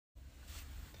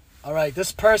All right,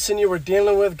 this person you were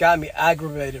dealing with got me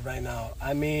aggravated right now.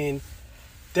 I mean,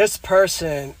 this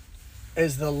person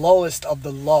is the lowest of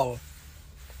the low.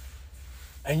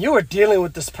 And you were dealing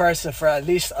with this person for at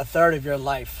least a third of your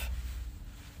life.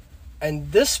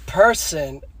 And this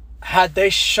person, had they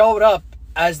showed up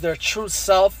as their true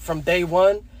self from day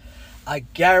one, I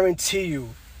guarantee you,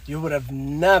 you would have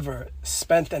never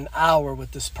spent an hour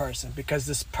with this person, because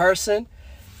this person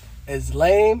is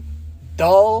lame,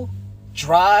 dull,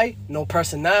 dry, no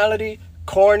personality,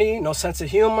 corny, no sense of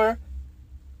humor.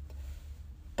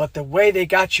 But the way they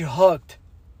got you hooked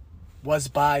was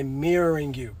by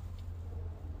mirroring you.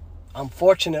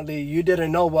 Unfortunately, you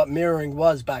didn't know what mirroring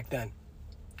was back then,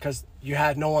 because you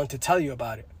had no one to tell you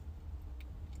about it.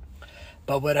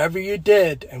 But whatever you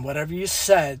did and whatever you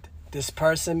said, this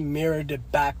person mirrored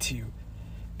it back to you.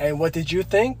 And what did you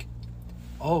think?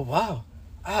 Oh, wow,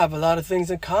 I have a lot of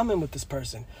things in common with this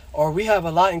person. Or we have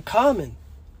a lot in common.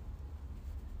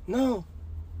 No,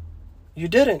 you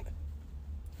didn't.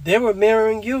 They were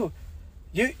mirroring you.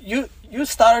 You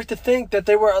started to think that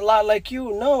they were a lot like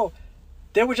you. No,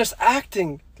 they were just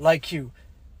acting like you.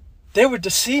 They were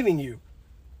deceiving you.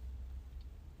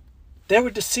 They were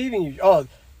deceiving you. Oh,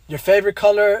 your favorite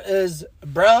color is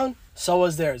brown? So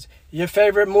was theirs. Your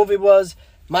favorite movie was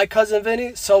My Cousin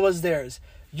Vinny? So was theirs.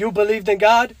 You believed in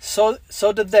God? So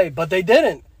did they. But they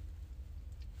didn't.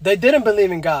 They didn't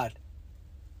believe in God.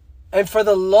 And for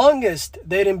the longest,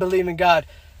 they didn't believe in God.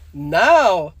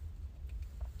 Now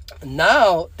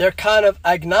they're kind of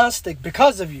agnostic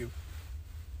because of you.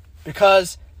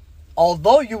 Because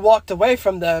although you walked away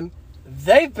from them,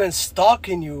 they've been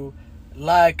stalking you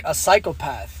like a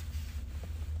psychopath.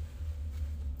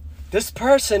 This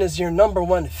person is your number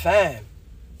one fan.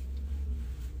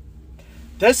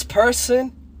 This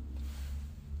person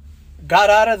got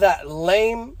out of that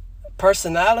lame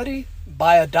personality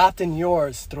by adopting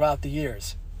yours throughout the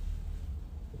years.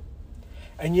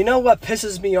 And you know what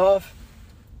pisses me off?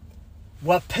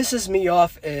 What pisses me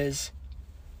off is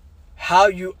how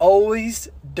you always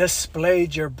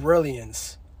displayed your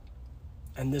brilliance.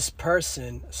 And this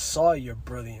person saw your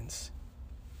brilliance,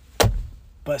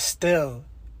 but still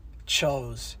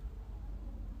chose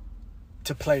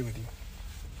to play with you.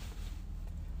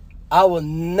 I will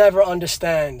never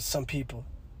understand some people.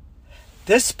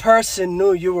 This person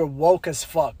knew you were woke as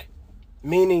fuck,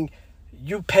 meaning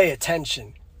you pay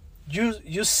attention.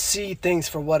 You see things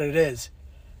for what it is,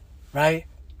 right?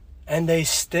 And they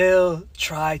still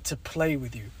try to play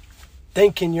with you,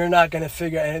 thinking you're not going to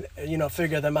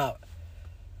figure them out.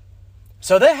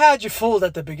 So they had you fooled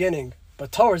at the beginning,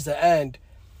 but towards the end,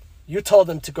 you told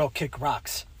them to go kick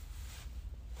rocks.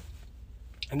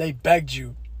 And they begged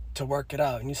you to work it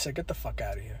out. And you said, get the fuck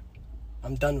out of here.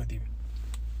 I'm done with you.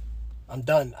 I'm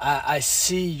done. I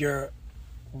see your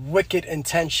wicked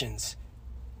intentions.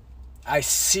 I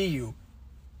see you.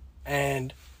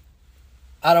 And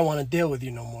I don't want to deal with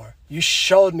you no more. You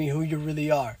showed me who you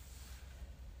really are.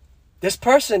 This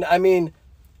person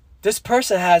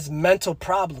has mental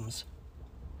problems.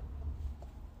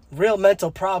 Real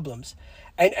mental problems.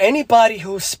 And anybody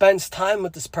who spends time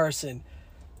with this person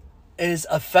is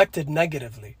affected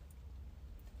negatively.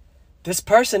 This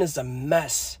person is a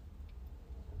mess.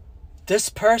 This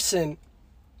person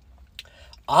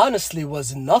honestly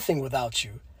was nothing without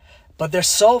you. But they're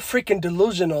so freaking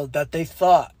delusional that they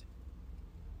thought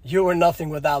you were nothing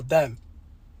without them.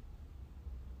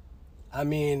 I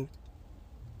mean,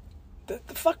 the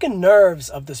fucking nerves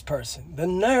of this person. The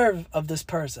nerve of this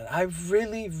person. I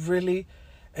really,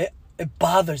 it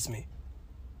bothers me.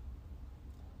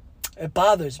 It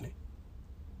bothers me.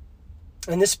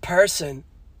 And this person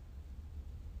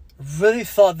really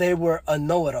thought they were a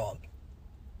know-it-all.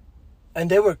 And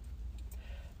they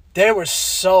were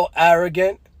so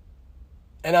arrogant.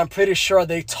 And I'm pretty sure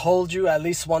they told you at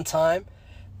least one time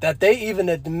that they even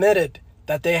admitted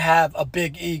that they have a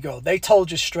big ego. They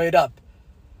told you straight up.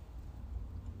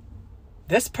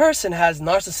 This person has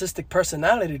narcissistic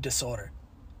personality disorder.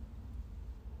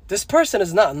 This person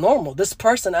is not normal. This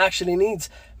person actually needs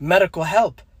medical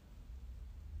help.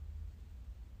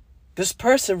 This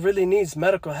person really needs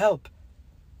medical help.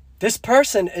 This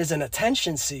person is an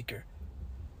attention seeker.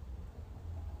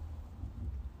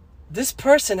 This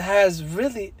person has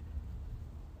really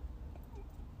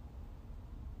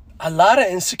a lot of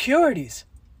insecurities.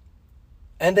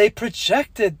 And they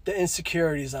projected the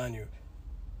insecurities on you.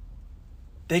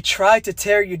 They tried to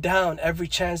tear you down every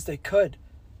chance they could.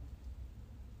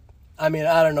 I mean,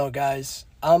 I don't know, guys.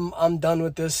 I'm done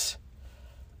with this.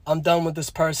 I'm done with this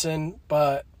person.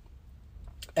 But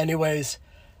anyways,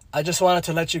 I just wanted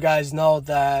to let you guys know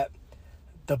that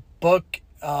the book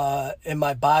in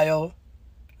my bio,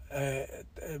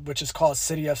 which is called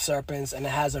City of Serpents, and it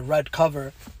has a red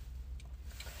cover,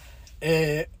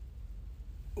 it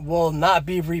will not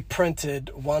be reprinted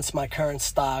once my current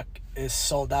stock is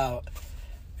sold out.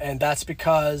 And that's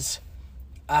because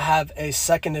I have a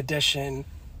second edition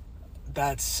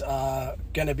that's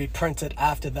going to be printed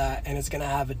after that, and it's going to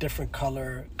have a different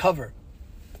color cover.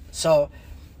 So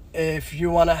if you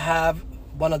want to have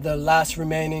one of the last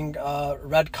remaining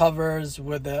red covers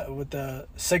with the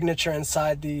signature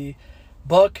inside the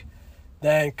book,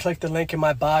 then click the link in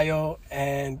my bio,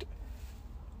 and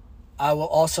I will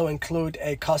also include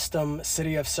a custom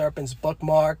City of Serpents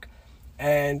bookmark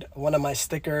and one of my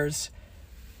stickers.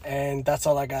 And that's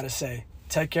all I gotta say.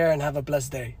 Take care and have a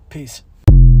blessed day. Peace.